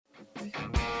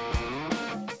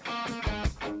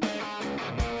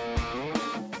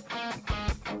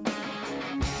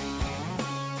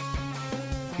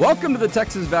Welcome to the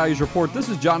Texas Values Report. This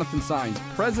is Jonathan Saenz,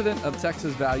 president of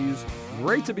Texas Values.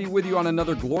 Great to be with you on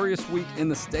another glorious week in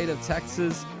the state of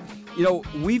Texas. You know,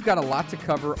 we've got a lot to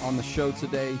cover on the show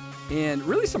today and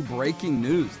really some breaking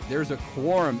news. There's a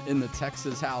quorum in the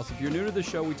Texas House. If you're new to the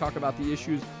show, we talk about the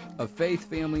issues of faith,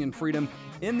 family, and freedom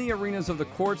in the arenas of the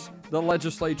courts, the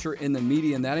legislature, and the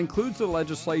media. And that includes the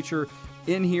legislature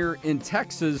in here in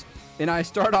Texas. And I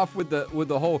start off with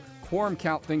the whole quorum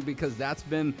count thing because that's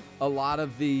been a lot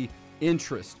of the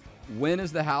interest. When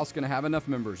is the House going to have enough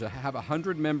members? To have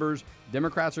 100 members,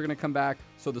 Democrats are going to come back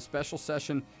so the special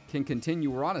session can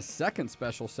continue. We're on a second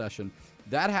special session.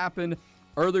 That happened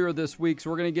earlier this week, so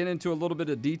we're going to get into a little bit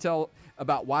of detail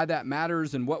about why that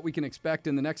matters and what we can expect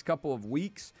in the next couple of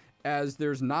weeks, as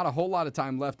there's not a whole lot of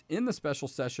time left in the special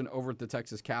session over at the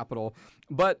Texas Capitol.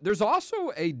 But there's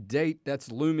also a date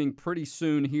that's looming pretty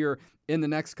soon here in the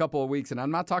next couple of weeks. And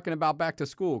I'm not talking about back to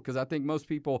school, because I think most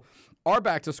people are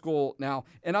back to school now.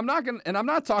 And I'm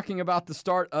not talking about the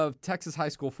start of Texas high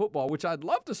school football, which I'd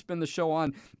love to spend the show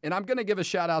on. And I'm going to give a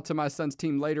shout out to my son's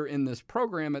team later in this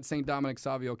program at St. Dominic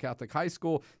Savio Catholic High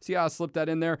School. See how I slipped that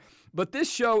in there? But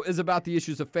this show is about the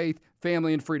issues of faith,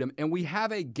 family, and freedom. And we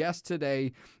have a guest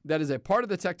today that is a part of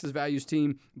the Texas Values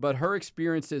team, but her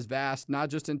experience is vast, not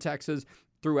just in Texas,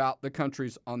 throughout the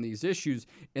countries on these issues.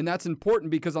 And that's important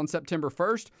because on September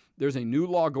 1st, there's a new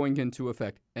law going into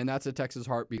effect, and that's a Texas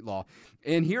Heartbeat Law.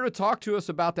 And here to talk to us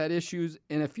about that issues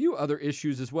and a few other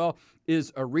issues as well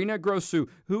is Irina Grosu,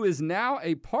 who is now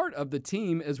a part of the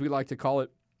team, as we like to call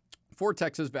it, for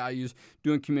Texas Values,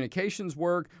 doing communications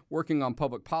work, working on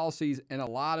public policies, and a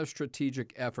lot of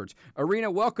strategic efforts. Irina,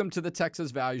 welcome to the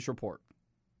Texas Values Report.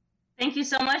 Thank you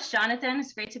so much, Jonathan.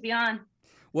 It's great to be on.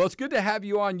 Well, it's good to have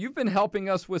you on. You've been helping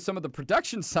us with some of the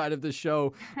production side of the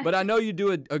show, but I know you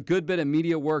do a good bit of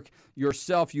media work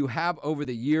yourself. You have over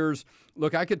the years.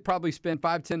 Look, I could probably spend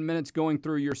 5-10 minutes going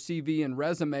through your CV and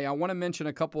resume. I want to mention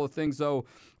a couple of things, though,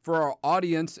 for our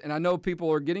audience. And I know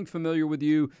people are getting familiar with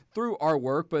you through our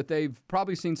work, but they've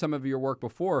probably seen some of your work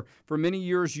before. For many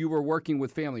years, you were working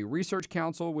with Family Research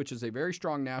Council, which is a very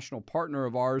strong national partner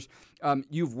of ours.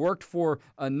 You've worked for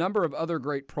a number of other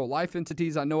great pro-life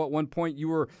entities. I know at one point you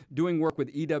were doing work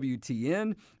with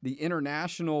EWTN, the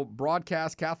international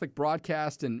broadcast, Catholic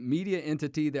broadcast and media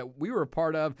entity that we were a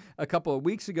part of a couple of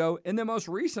weeks ago. And then most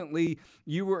recently,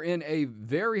 you were in a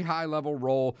very high-level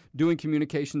role doing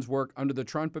communications work under the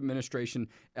Trump administration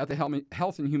at the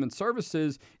Health and Human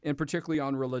Services, and particularly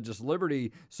on religious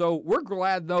liberty. So we're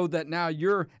glad, though, that now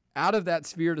you're out of that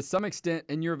sphere to some extent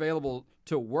and you're available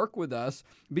to work with us,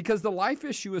 because the life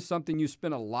issue is something you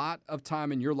spent a lot of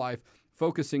time in your life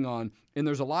focusing on, and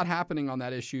there's a lot happening on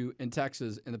that issue in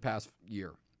Texas in the past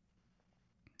year.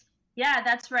 Yeah,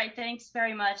 that's right. Thanks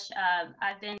very much.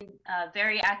 I've been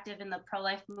very active in the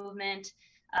pro-life movement.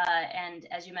 And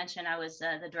as you mentioned, I was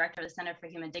the director of the Center for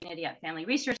Human Dignity at Family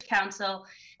Research Council.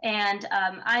 And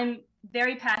I'm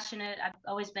very passionate. I've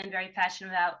always been very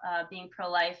passionate about being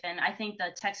pro-life. And I think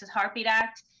the Texas Heartbeat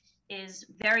Act is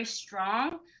very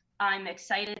strong. I'm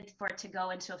excited for it to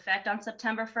go into effect on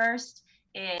September 1st.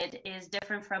 It is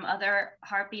different from other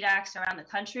heartbeat acts around the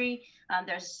country.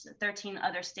 There's 13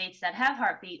 other states that have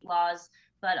heartbeat laws,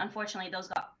 but unfortunately those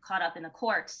got caught up in the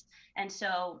courts. And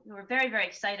so we're very, very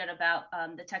excited about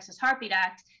the Texas Heartbeat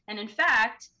Act. And in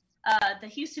fact, the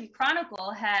Houston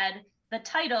Chronicle had the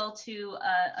title to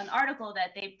an article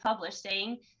that they published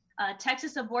saying,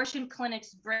 Texas abortion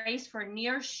clinics brace for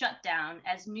near shutdown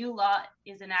as new law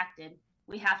is enacted.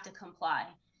 We have to comply.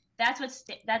 That's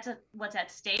what's at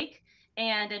stake.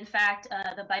 And in fact,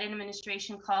 the Biden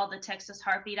administration called the Texas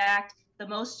Heartbeat Act the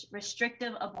most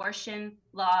restrictive abortion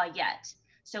law yet.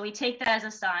 So we take that as a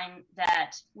sign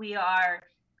that we are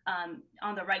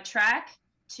on the right track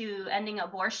to ending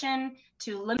abortion,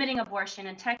 to limiting abortion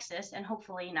in Texas, and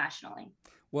hopefully nationally.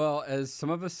 Well, as some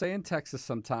of us say in Texas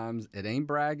sometimes, it ain't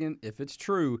bragging if it's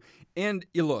true. And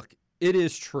look, it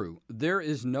is true. There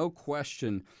is no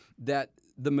question that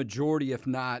the majority, if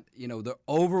not, the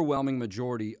overwhelming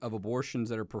majority of abortions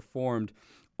that are performed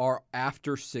are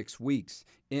after 6 weeks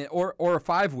or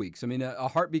 5 weeks. I mean, a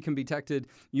heartbeat can be detected.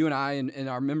 You and I and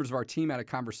our members of our team had a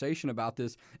conversation about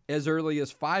this as early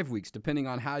as 5 weeks, depending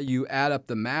on how you add up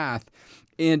the math.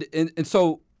 And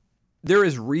so there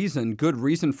is good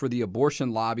reason for the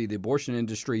abortion lobby, the abortion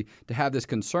industry to have this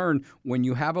concern when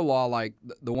you have a law like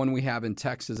the one we have in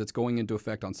Texas that's going into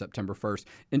effect on September 1st.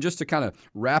 And just to kind of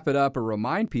wrap it up or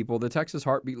remind people, the Texas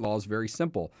Heartbeat Law is very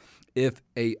simple. If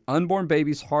a unborn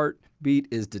baby's heartbeat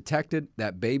is detected,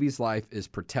 that baby's life is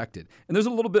protected. And there's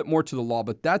a little bit more to the law,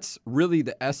 but that's really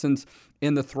the essence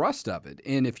and the thrust of it.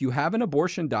 And if you have an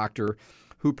abortion doctor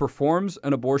who performs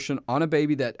an abortion on a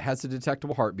baby that has a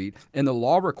detectable heartbeat, and the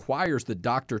law requires the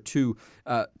doctor to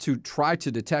try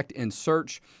to detect and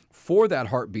search for that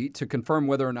heartbeat to confirm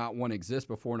whether or not one exists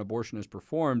before an abortion is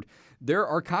performed, there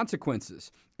are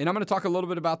consequences. And I'm going to talk a little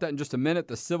bit about that in just a minute,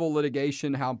 the civil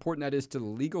litigation, how important that is to the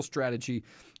legal strategy.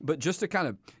 But just to kind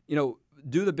of,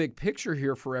 do the big picture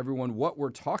here for everyone, what we're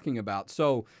talking about.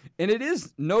 So, and it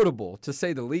is notable, to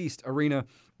say the least, Irina,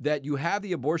 that you have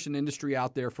the abortion industry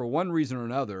out there for one reason or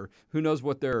another. Who knows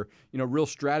what their, real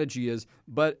strategy is,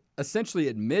 but essentially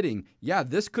admitting, yeah,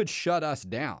 this could shut us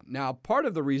down. Now, part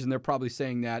of the reason they're probably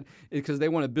saying that is because they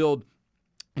want to build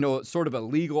sort of a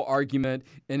legal argument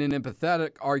and an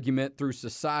empathetic argument through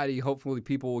society. Hopefully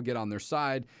people will get on their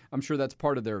side. I'm sure that's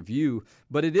part of their view,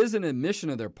 but it is an admission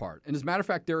of their part. And as a matter of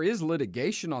fact, there is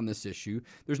litigation on this issue.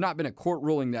 There's not been a court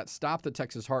ruling that stopped the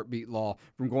Texas heartbeat law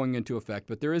from going into effect,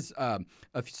 but there is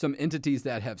some entities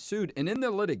that have sued. And in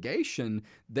the litigation,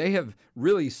 they have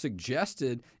really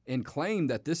suggested and claimed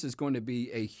that this is going to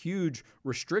be a huge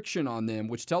restriction on them,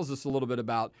 which tells us a little bit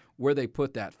about where they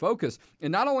put that focus.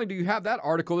 And not only do you have that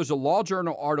article, there's a Law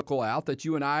Journal article out that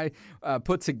you and I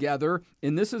put together,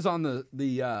 and this is on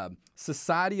the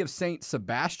Society of St.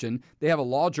 Sebastian. They have a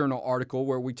Law Journal article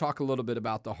where we talk a little bit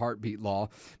about the heartbeat law.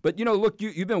 But, look,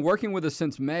 you've been working with us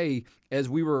since May as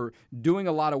we were doing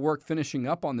a lot of work finishing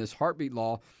up on this heartbeat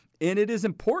law. And it is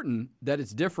important that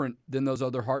it's different than those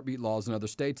other heartbeat laws in other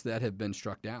states that have been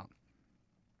struck down.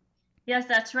 Yes,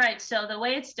 that's right. So the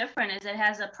way it's different is it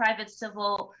has a private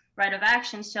civil right of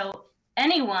action. So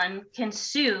anyone can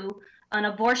sue an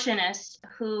abortionist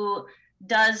who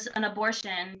does an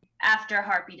abortion after a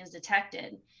heartbeat is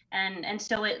detected. And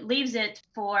so it leaves it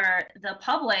for the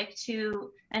public to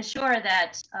ensure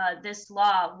that this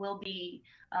law will be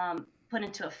put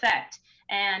into effect.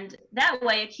 And that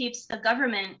way it keeps the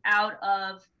government out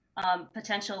of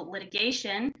potential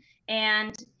litigation,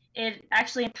 and it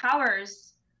actually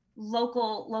empowers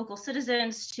local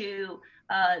citizens to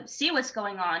see what's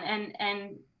going on. And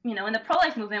in the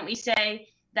pro-life movement, we say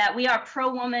that we are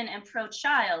pro-woman and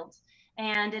pro-child.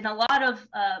 And in a lot of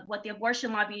what the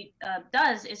abortion lobby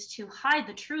does is to hide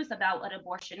the truth about what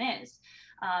abortion is.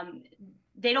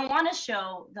 They don't want to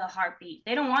show the heartbeat.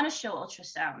 They don't want to show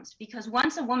ultrasounds, because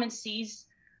once a woman sees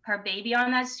her baby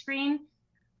on that screen,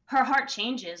 her heart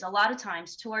changes a lot of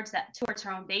times towards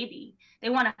her own baby. They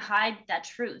want to hide that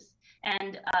truth.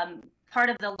 And part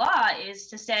of the law is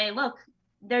to say, look,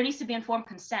 there needs to be informed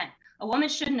consent. A woman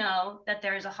should know that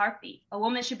there is a heartbeat. A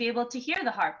woman should be able to hear the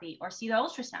heartbeat or see the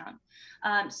ultrasound.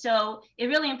 So it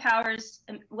really empowers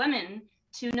women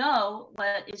to know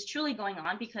what is truly going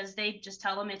on, because they just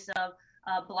tell them it's a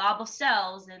blob of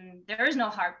cells and there is no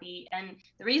heartbeat. And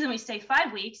the reason we say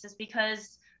 5 weeks is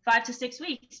because 5 to 6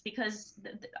 weeks, because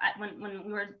when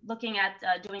we were looking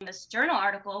at doing this journal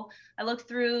article, I looked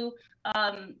through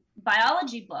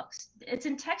biology books. It's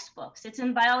in textbooks. It's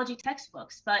in biology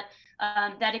textbooks, but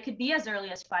that it could be as early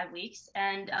as 5 weeks.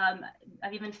 And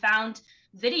I've even found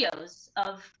videos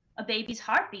of a baby's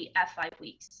heartbeat at 5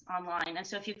 weeks online. And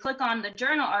so if you click on the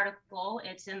journal article,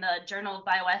 it's in the Journal of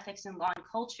Bioethics in Law and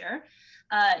Culture,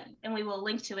 and we will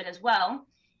link to it as well.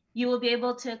 You will be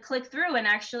able to click through and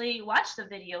actually watch the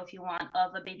video if you want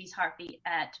of a baby's heartbeat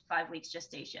at 5 weeks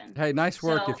gestation. Hey, nice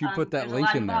work if you put that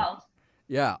link in there.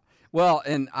 Yeah. Well,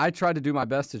 and I tried to do my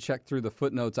best to check through the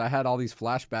footnotes. I had all these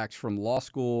flashbacks from law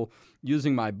school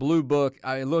using my blue book.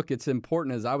 Look, it's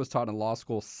important, as I was taught in law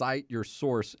school, cite your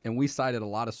source. And we cited a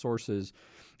lot of sources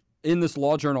in this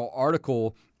Law Journal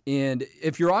article. And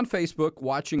if you're on Facebook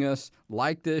watching us,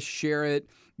 like this, share it,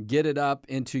 get it up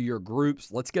into your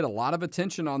groups. Let's get a lot of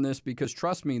attention on this, because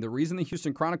trust me, the reason the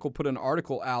Houston Chronicle put an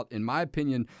article out, in my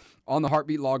opinion, on the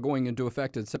heartbeat law going into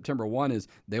effect on September 1 is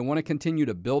they want to continue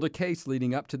to build a case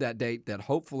leading up to that date that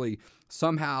hopefully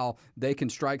somehow they can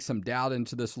strike some doubt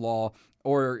into this law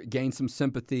or gain some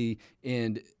sympathy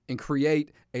and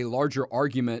create a larger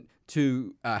argument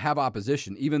to have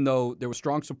opposition. Even though there was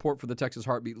strong support for the Texas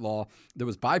heartbeat law, there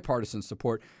was bipartisan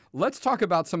support. Let's talk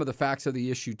about some of the facts of the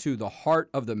issue, too. The heart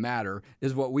of the matter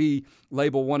is what we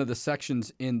label one of the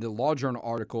sections in the Law Journal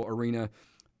article, Irina.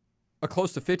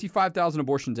 Close to 55,000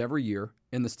 abortions every year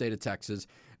in the state of Texas.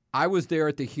 I was there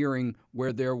at the hearing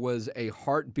where there was a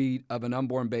heartbeat of an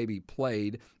unborn baby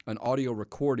played, an audio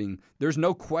recording. There's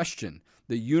no question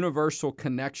the universal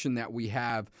connection that we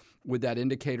have with that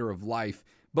indicator of life.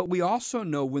 But we also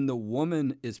know when the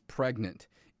woman is pregnant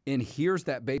and hears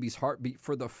that baby's heartbeat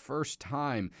for the first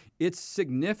time, it's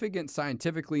significant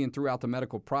scientifically and throughout the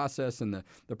medical process and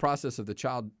the process of the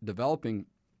child developing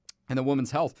and the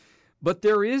woman's health. But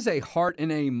there is a heart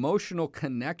and an emotional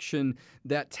connection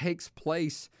that takes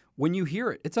place when you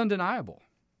hear it. It's undeniable.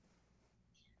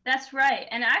 That's right.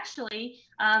 And actually,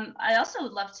 I also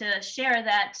would love to share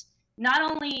that not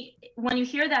only when you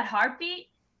hear that heartbeat,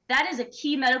 that is a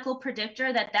key medical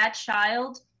predictor that that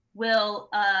child will,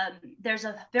 there's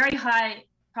a very high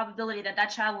probability that that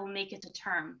child will make it to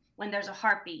term when there's a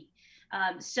heartbeat.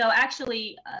 So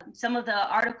actually, some of the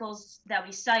articles that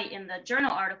we cite in the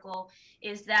journal article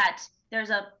is that there's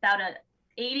about a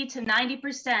 80 to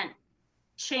 90%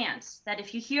 chance that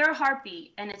if you hear a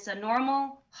heartbeat and it's a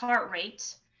normal heart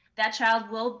rate, that child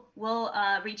will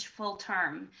reach full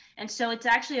term. And so it's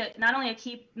actually not only a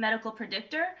key medical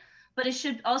predictor, but it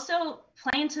should also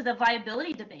play into the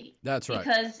viability debate. That's right.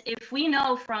 Because if we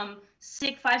know from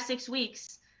 5, 6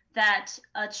 weeks that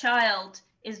a child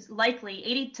is likely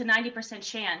 80 to 90%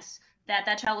 chance that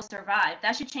that child will survive,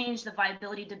 that should change the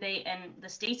viability debate and the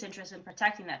state's interest in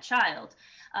protecting that child.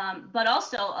 But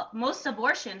also, most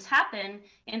abortions happen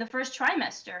in the first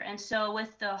trimester. And so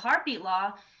with the heartbeat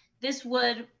law, this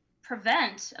would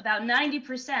prevent about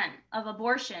 90% of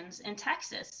abortions in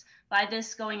Texas by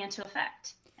this going into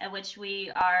effect, which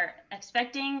we are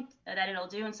expecting that it'll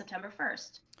do in September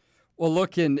 1st. Well,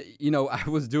 look, and, I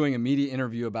was doing a media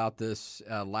interview about this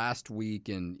last week,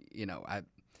 and,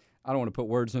 I don't want to put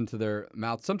words into their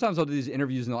mouth. Sometimes I'll do these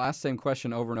interviews and they'll ask the same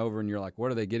question over and over, and you're like,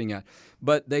 what are they getting at?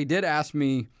 But they did ask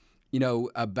me,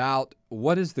 about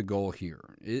what is the goal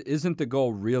here? Isn't the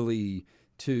goal really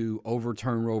to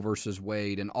overturn Roe versus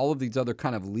Wade and all of these other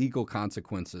kind of legal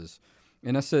consequences?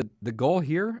 And I said, the goal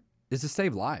here is to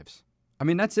save lives. I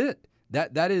mean, that's it.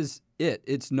 That is it.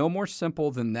 It's no more simple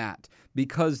than that,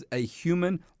 because a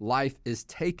human life is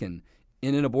taken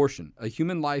in an abortion. A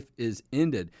human life is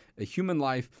ended. A human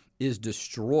life is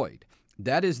destroyed.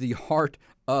 That is the heart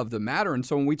of the matter. And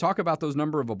so when we talk about those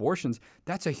number of abortions,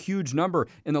 that's a huge number.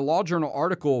 In the Law Journal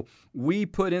article, we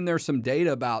put in there some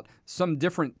data about some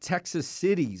different Texas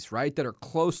cities, right, that are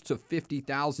close to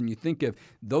 50,000. You think if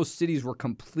those cities were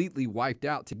completely wiped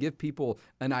out, to give people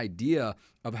an idea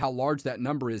of how large that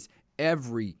number is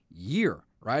every year.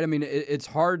 Right? I mean, it's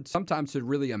hard sometimes to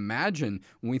really imagine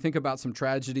when we think about some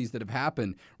tragedies that have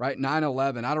happened, right?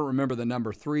 9/11, I don't remember the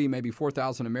number, maybe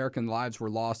 4,000 American lives were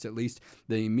lost, at least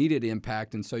the immediate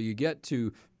impact. And so you get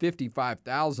to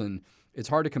 55,000, it's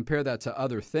hard to compare that to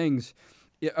other things.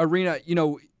 Irina,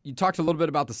 you talked a little bit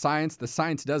about the science. The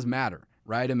science does matter,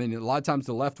 right? I mean, a lot of times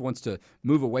the left wants to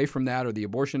move away from that, or the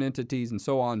abortion entities and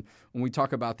so on, when we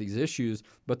talk about these issues,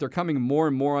 but they're coming more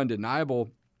and more undeniable.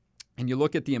 And you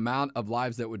look at the amount of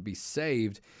lives that would be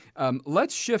saved.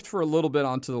 Let's shift for a little bit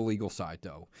onto the legal side,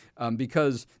 though,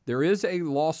 because there is a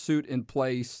lawsuit in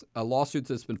place, a lawsuit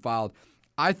that's been filed.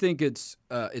 I think it's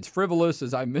frivolous,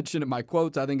 as I mentioned in my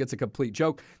quotes. I think it's a complete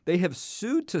joke. They have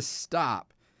sued to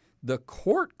stop the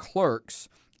court clerks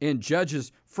and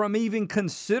judges from even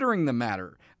considering the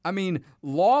matter. I mean,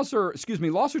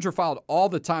 lawsuits are filed all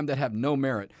the time that have no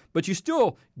merit, but you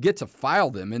still get to file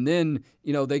them, and then,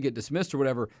 they get dismissed or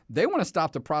whatever. They want to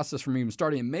stop the process from even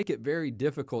starting and make it very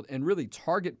difficult and really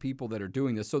target people that are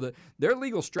doing this, so that their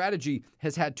legal strategy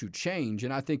has had to change,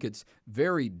 and I think it's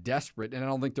very desperate, and I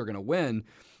don't think they're going to win.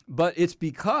 But it's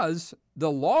because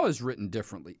the law is written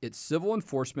differently. It's civil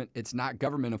enforcement. It's not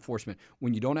government enforcement.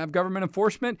 When you don't have government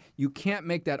enforcement, you can't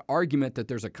make that argument that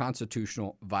there's a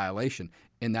constitutional violation.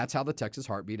 And that's how the Texas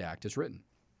Heartbeat Act is written.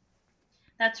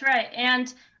 That's right.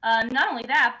 And not only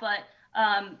that, but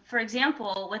for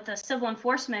example, with the civil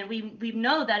enforcement, we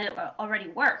know that it already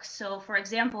works. So for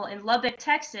example, in Lubbock,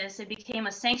 Texas, it became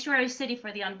a sanctuary city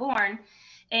for the unborn.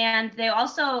 And they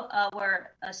also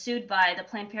were sued by the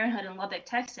Planned Parenthood in Lubbock,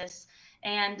 Texas,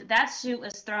 and that suit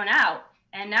was thrown out.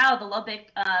 And now the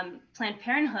Lubbock Planned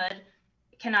Parenthood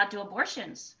cannot do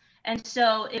abortions. And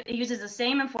so it uses the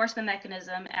same enforcement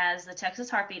mechanism as the Texas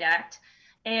Heartbeat Act.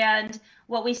 And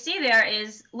what we see there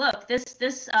is, look,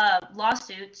 this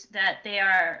lawsuit that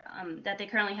they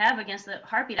currently have against the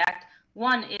Heartbeat Act,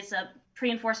 one is a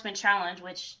pre-enforcement challenge,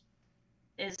 which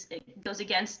it goes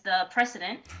against the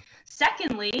precedent.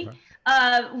 Secondly,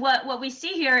 what we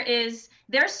see here is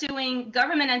they're suing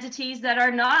government entities that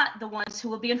are not the ones who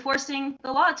will be enforcing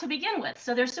the law to begin with.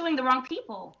 So they're suing the wrong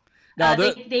people. Now,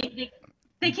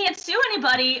 they can't sue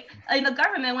anybody in the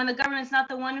government when the government's not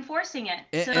the one enforcing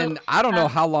it. And I don't know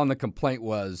how long the complaint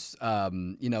was,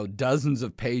 dozens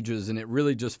of pages, and it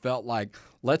really just felt like,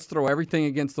 let's throw everything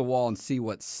against the wall and see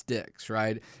what sticks,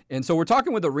 right? And so we're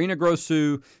talking with Irina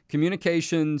Grosu,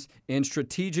 communications and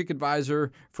strategic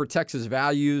advisor for Texas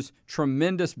Values,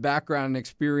 tremendous background and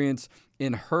experience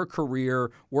in her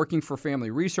career working for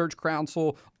Family Research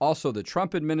Council, also the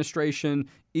Trump administration,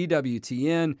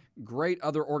 EWTN, great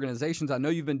other organizations. I know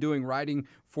you've been doing writing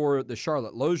for the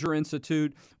Charlotte Lozier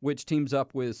Institute, which teams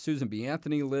up with Susan B.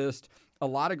 Anthony List, a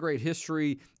lot of great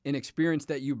history and experience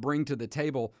that you bring to the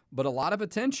table, but a lot of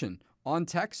attention on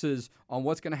Texas on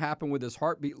what's going to happen with this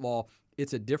heartbeat law.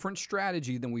 It's a different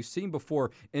strategy than we've seen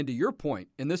before. And to your point,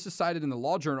 and this is cited in the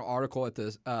Law Journal article at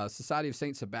the Society of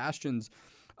St. Sebastian's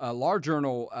Law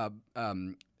Journal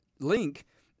link,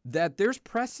 that there's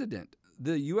precedent.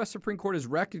 The U.S. Supreme Court has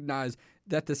recognized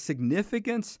that the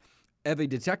significance of a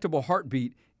detectable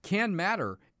heartbeat can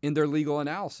matter in their legal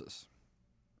analysis.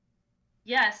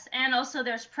 Yes, and also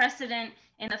there's precedent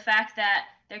in the fact that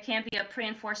there can't be a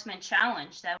pre-enforcement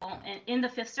challenge that won't in the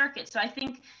Fifth Circuit. So I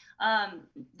think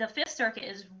the Fifth Circuit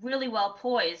is really well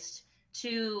poised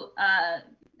to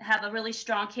have a really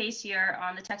strong case here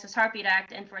on the Texas Heartbeat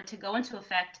Act and for it to go into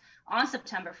effect on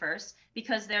September 1st,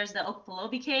 because there's the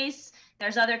Okpullobi case,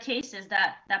 there's other cases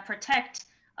that protect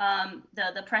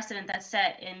the precedent that's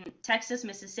set in Texas,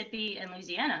 Mississippi, and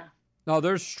Louisiana. Now,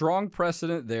 there's strong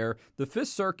precedent there. The Fifth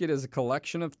Circuit is a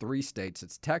collection of 3 states.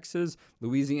 It's Texas,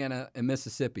 Louisiana, and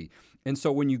Mississippi. And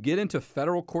so when you get into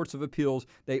federal courts of appeals,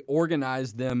 they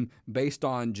organize them based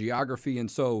on geography.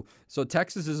 And so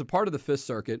Texas is a part of the Fifth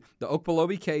Circuit. The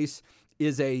Okpullobi case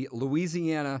is a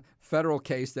Louisiana federal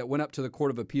case that went up to the Court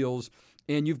of Appeals.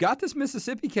 And you've got this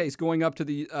Mississippi case going up to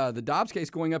the Dobbs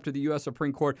case going up to the U.S.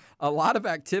 Supreme Court. A lot of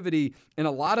activity and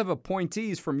a lot of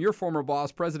appointees from your former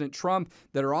boss, President Trump,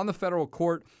 that are on the federal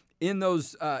court in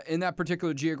those in that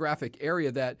particular geographic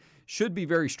area that should be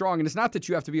very strong. And it's not that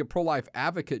you have to be a pro-life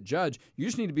advocate judge. You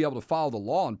just need to be able to follow the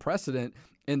law and precedent,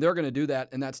 and they're going to do that,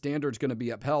 and that standard is going to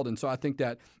be upheld. And so I think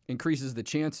that increases the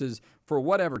chances for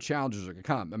whatever challenges are going to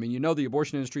come. I mean, the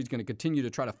abortion industry is going to continue to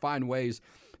try to find ways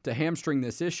to hamstring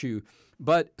this issue.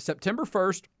 But September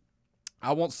 1st,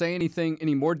 I won't say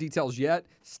any more details yet.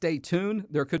 Stay tuned.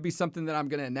 There could be something that I'm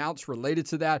going to announce related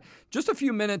to that. Just a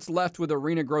few minutes left with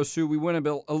Irina Grosu. We went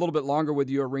a little bit longer with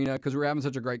you, Irina, because we're having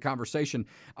such a great conversation.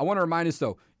 I want to remind us,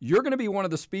 though, you're going to be one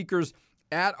of the speakers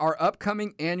at our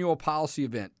upcoming annual policy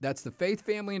event. That's the Faith,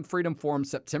 Family, and Freedom Forum,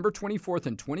 September 24th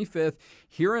and 25th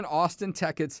here in Austin,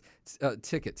 Texas.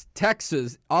 Austin,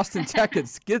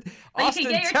 Texas.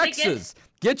 Texas.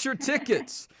 Get your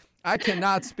tickets. I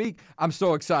cannot speak. I'm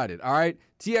so excited. All right.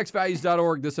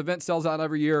 TXValues.org. This event sells out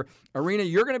every year. Irina,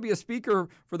 you're going to be a speaker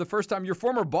for the first time. Your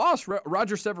former boss,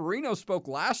 Roger Severino, spoke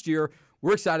last year.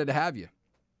 We're excited to have you.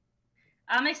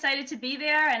 I'm excited to be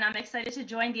there, and I'm excited to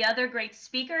join the other great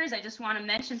speakers. I just want to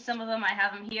mention some of them. I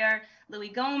have them here: Louis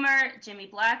Gohmert, Jimmy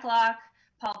Blacklock,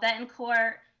 Paul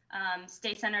Betancourt,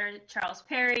 State Senator Charles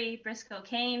Perry, Briscoe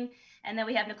Cain, and then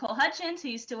we have Nicole Hutchins, who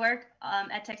used to work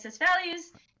at Texas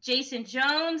Values, Jason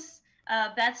Jones,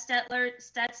 Beth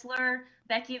Stetzler,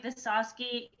 Becky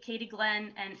Visosky, Katie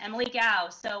Glenn, and Emily Gao.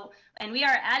 And we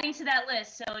are adding to that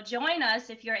list. So join us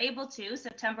if you're able to,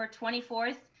 September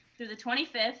 24th through the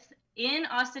 25th in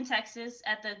Austin, Texas,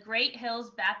 at the Great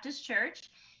Hills Baptist Church.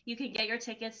 You can get your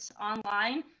tickets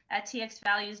online at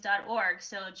txvalues.org.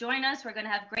 So join us. We're going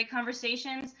to have great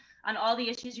conversations on all the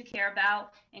issues you care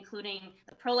about, including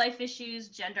the pro-life issues,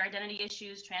 gender identity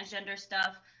issues, transgender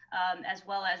stuff, as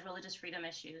well as religious freedom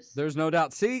issues. There's no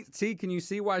doubt. See, can you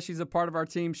see why she's a part of our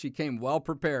team? She came well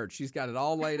prepared. She's got it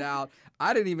all laid out.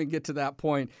 I didn't even get to that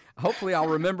point. Hopefully I'll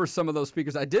remember some of those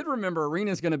speakers. I did remember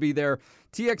Irina's going to be there.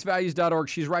 TXValues.org.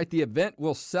 She's right. The event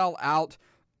will sell out.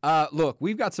 Look,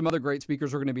 we've got some other great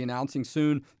speakers we're going to be announcing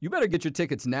soon. You better get your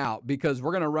tickets now, because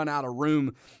we're going to run out of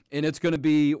room, and it's going to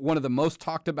be one of the most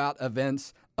talked about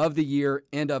events of the year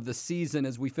and of the season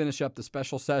as we finish up the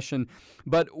special session.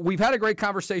 But we've had a great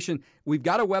conversation. We've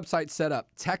got a website set up,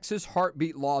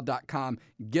 TexasHeartbeatLaw.com.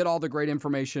 Get all the great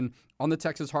information on the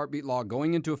Texas Heartbeat Law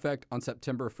going into effect on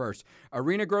September 1st.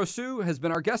 Irina Grosu has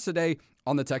been our guest today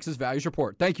on the Texas Values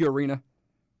Report. Thank you, Irina.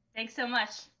 Thanks so much.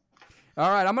 All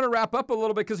right, I'm going to wrap up a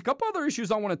little bit because a couple other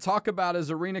issues I want to talk about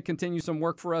as Irina continues some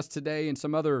work for us today and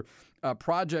some other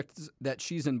projects that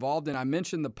she's involved in. I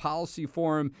mentioned the Policy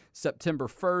Forum September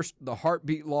 1st, the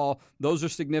Heartbeat Law. Those are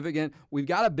significant. We've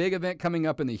got a big event coming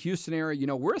up in the Houston area. You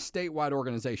know, we're a statewide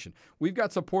organization. We've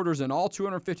got supporters in all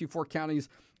 254 counties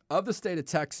of the state of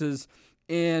Texas,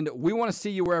 and we want to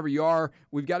see you wherever you are.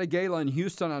 We've got a gala in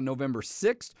Houston on November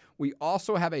 6th. We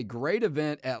also have a great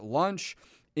event at lunch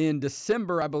in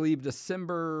December, I believe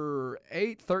December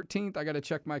 8th, 13th. I got to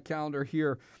check my calendar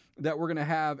here, that we're going to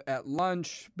have at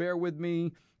lunch. Bear with me.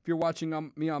 If you're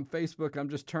watching me on Facebook, I'm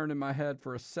just turning my head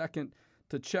for a second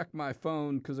to check my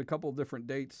phone because a couple different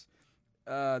dates.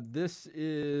 This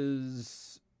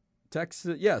is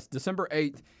Texas. Yes, December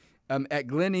 8th at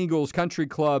Glen Eagles Country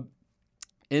Club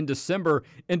in December.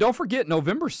 And don't forget,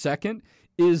 November 2nd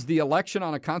is the election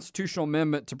on a constitutional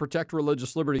amendment to protect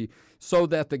religious liberty so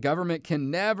that the government can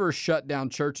never shut down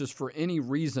churches for any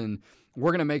reason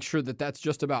We're going to make sure that that's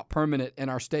just about permanent in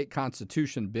our state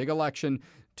constitution. Big election,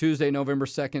 Tuesday, November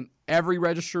 2nd. Every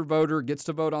registered voter gets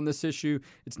to vote on this issue.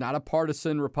 It's not a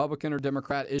partisan Republican or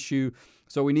Democrat issue.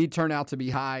 So we need turnout to be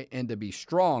high and to be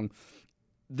strong.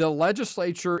 The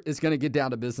legislature is going to get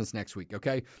down to business next week,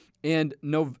 okay? And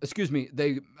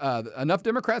enough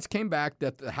Democrats came back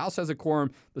that the House has a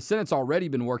quorum. The Senate's already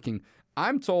been working.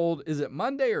 I'm told, is it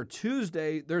Monday or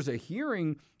Tuesday, there's a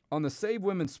hearing on the Save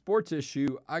Women's Sports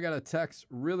issue. I got a text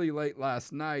really late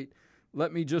last night.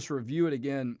 Let me just review it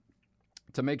again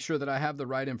to make sure that I have the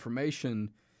right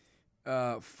information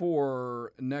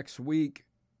for next week.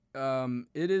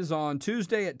 It is on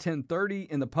Tuesday at 10:30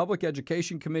 in the Public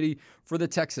Education Committee for the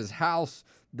Texas House.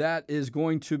 That is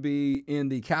going to be in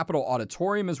the Capitol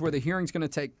Auditorium is where the hearing's going to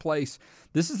take place.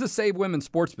 This is the Save Women's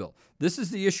Sports Bill. This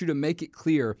is the issue to make it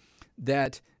clear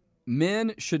that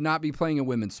men should not be playing in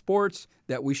women's sports,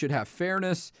 that we should have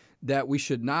fairness, that we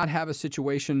should not have a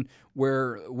situation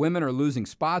where women are losing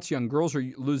spots, young girls are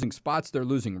losing spots, they're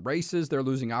losing races, they're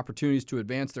losing opportunities to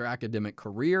advance their academic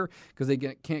career because they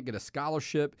can't get a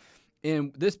scholarship.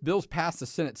 And this bill's passed the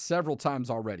Senate several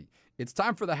times already. It's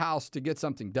time for the House to get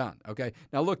something done, okay?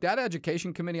 Now, look, that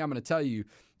Education Committee, I'm going to tell you,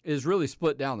 is really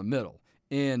split down the middle.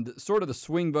 And sort of the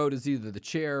swing vote is either the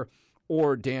chair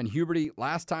or Dan Huberty.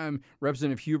 Last time,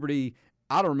 Representative Huberty,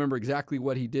 I don't remember exactly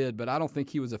what he did, but I don't think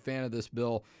he was a fan of this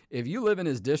bill. If you live in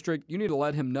his district, you need to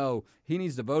let him know he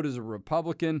needs to vote as a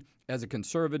Republican, as a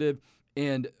conservative,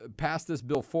 and pass this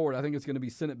bill forward. I think it's going to be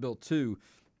Senate Bill 2.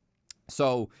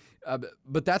 So,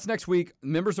 but that's next week.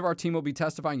 Members of our team will be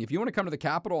testifying. If you want to come to the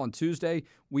Capitol on Tuesday,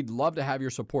 we'd love to have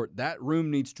your support. That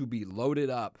room needs to be loaded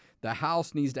up. The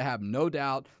House needs to have no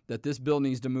doubt that this bill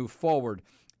needs to move forward.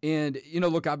 And,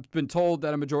 look, I've been told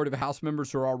that a majority of House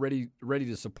members are already ready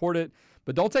to support it,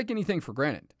 but don't take anything for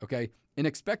granted, okay? And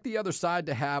expect the other side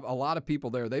to have a lot of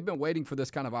people there. They've been waiting for this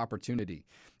kind of opportunity.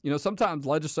 Sometimes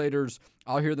legislators,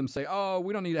 I'll hear them say, oh,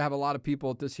 we don't need to have a lot of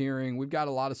people at this hearing. We've got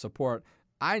a lot of support.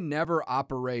 I never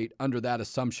operate under that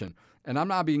assumption. And I'm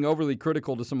not being overly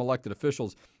critical to some elected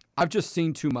officials. I've just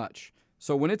seen too much.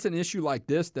 So when it's an issue like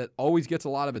this that always gets a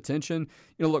lot of attention,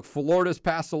 look, Florida's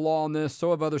passed a law on this,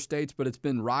 so have other states, but it's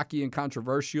been rocky and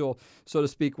controversial, so to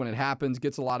speak, when it happens,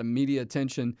 gets a lot of media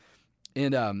attention,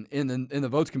 and the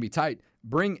votes can be tight.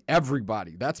 Bring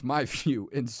everybody. That's my view.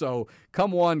 And so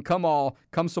come one, come all,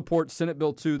 come support Senate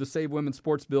Bill 2, the Save Women's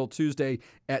Sports Bill, Tuesday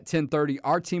at 10:30.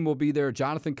 Our team will be there.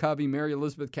 Jonathan Covey, Mary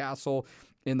Elizabeth Castle,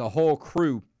 and the whole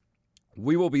crew.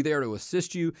 We will be there to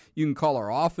assist you. You can call our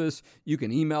office. You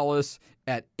can email us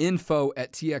at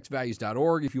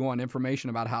info@txvalues.org if you want information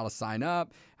about how to sign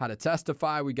up, how to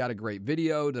testify. We got a great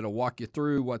video that'll walk you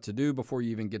through what to do before you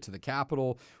even get to the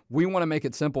Capitol. We want to make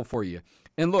it simple for you.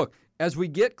 And look, as we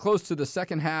get close to the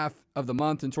second half of the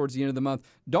month and towards the end of the month,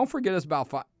 don't forget us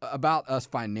about us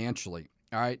financially,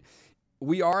 all right?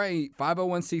 We are a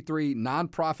 501c3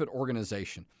 nonprofit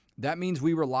organization. That means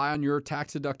we rely on your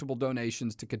tax-deductible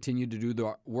donations to continue to do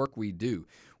the work we do.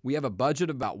 We have a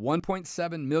budget of about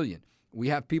 $1.7 million. We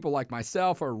have people like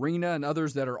myself or Rena and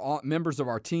others that are members of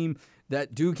our team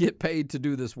that do get paid to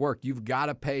do this work. You've got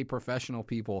to pay professional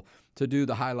people to do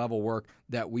the high-level work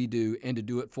that we do and to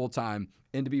do it full-time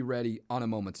and to be ready on a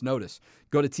moment's notice.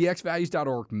 Go to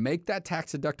txvalues.org. Make that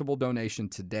tax-deductible donation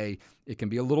today. It can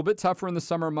be a little bit tougher in the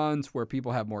summer months where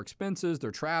people have more expenses.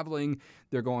 They're traveling,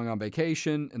 they're going on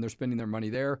vacation, and they're spending their money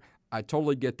there. I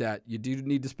totally get that. You do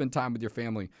need to spend time with your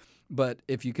family. But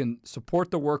if you can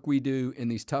support the work we do in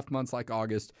these tough months like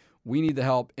August, we need the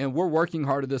help. And we're working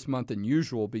harder this month than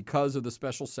usual because of the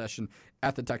special session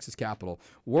at the Texas Capitol.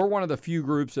 We're one of the few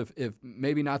groups, if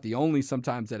maybe not the only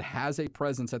sometimes, that has a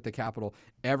presence at the Capitol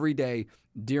every day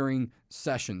during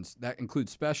sessions. That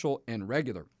includes special and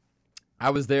regular.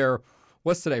 I was there,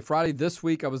 what's today, Friday this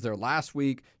week. I was there last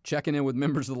week checking in with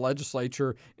members of the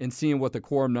legislature and seeing what the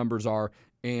quorum numbers are.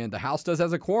 And the House does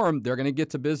has a quorum. They're going to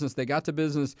get to business. They got to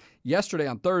business yesterday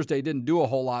on Thursday. Didn't do a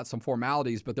whole lot, some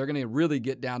formalities, but they're going to really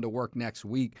get down to work next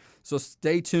week. So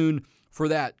stay tuned for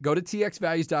that. Go to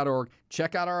txvalues.org.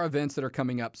 Check out our events that are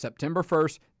coming up. September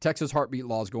 1st, Texas Heartbeat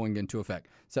Law is going into effect.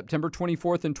 September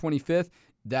 24th and 25th,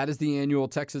 that is the annual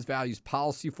Texas Values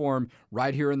Policy Forum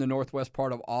right here in the northwest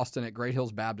part of Austin at Great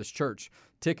Hills Baptist Church.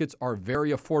 Tickets are very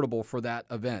affordable for that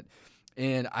event.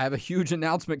 And I have a huge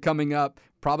announcement coming up.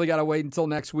 Probably got to wait until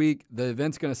next week. The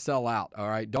event's going to sell out, all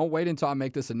right? Don't wait until I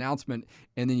make this announcement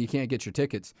and then you can't get your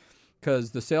tickets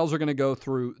because the sales are going to go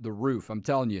through the roof, I'm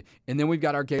telling you. And then we've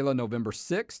got our gala November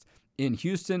 6th in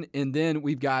Houston, and then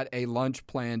we've got a lunch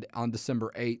planned on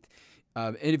December 8th.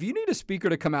 And if you need a speaker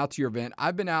to come out to your event,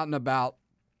 I've been out and about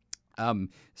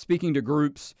speaking to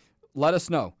groups. Let us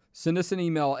know. send us an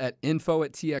email at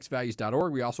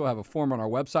info@txvalues.org. We also have a form on our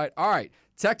website. All right,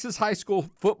 Texas high school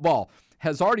football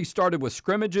has already started with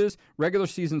scrimmages. Regular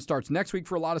season starts next week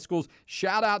for a lot of schools.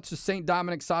 Shout out to St.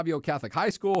 Dominic Savio Catholic High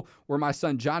School, where my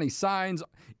son Johnny Signs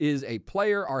is a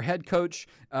player. Our head coach,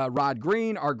 Rod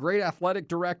Green, our great athletic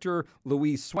director,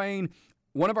 Louise Swain.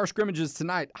 One of our scrimmages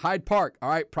tonight, Hyde Park. All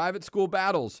right, private school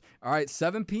battles. All right,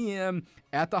 7 p.m.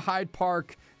 at the Hyde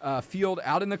Park field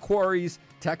out in the quarries.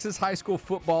 Texas high school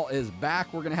football is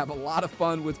back. We're going to have a lot of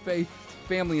fun with faith,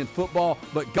 family, and football.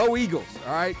 But go Eagles,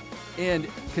 all right? And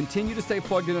continue to stay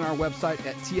plugged in on our website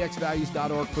at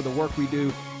txvalues.org for the work we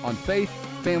do on faith,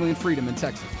 family, and freedom in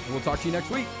Texas. And we'll talk to you next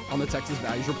week on the Texas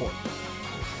Values Report.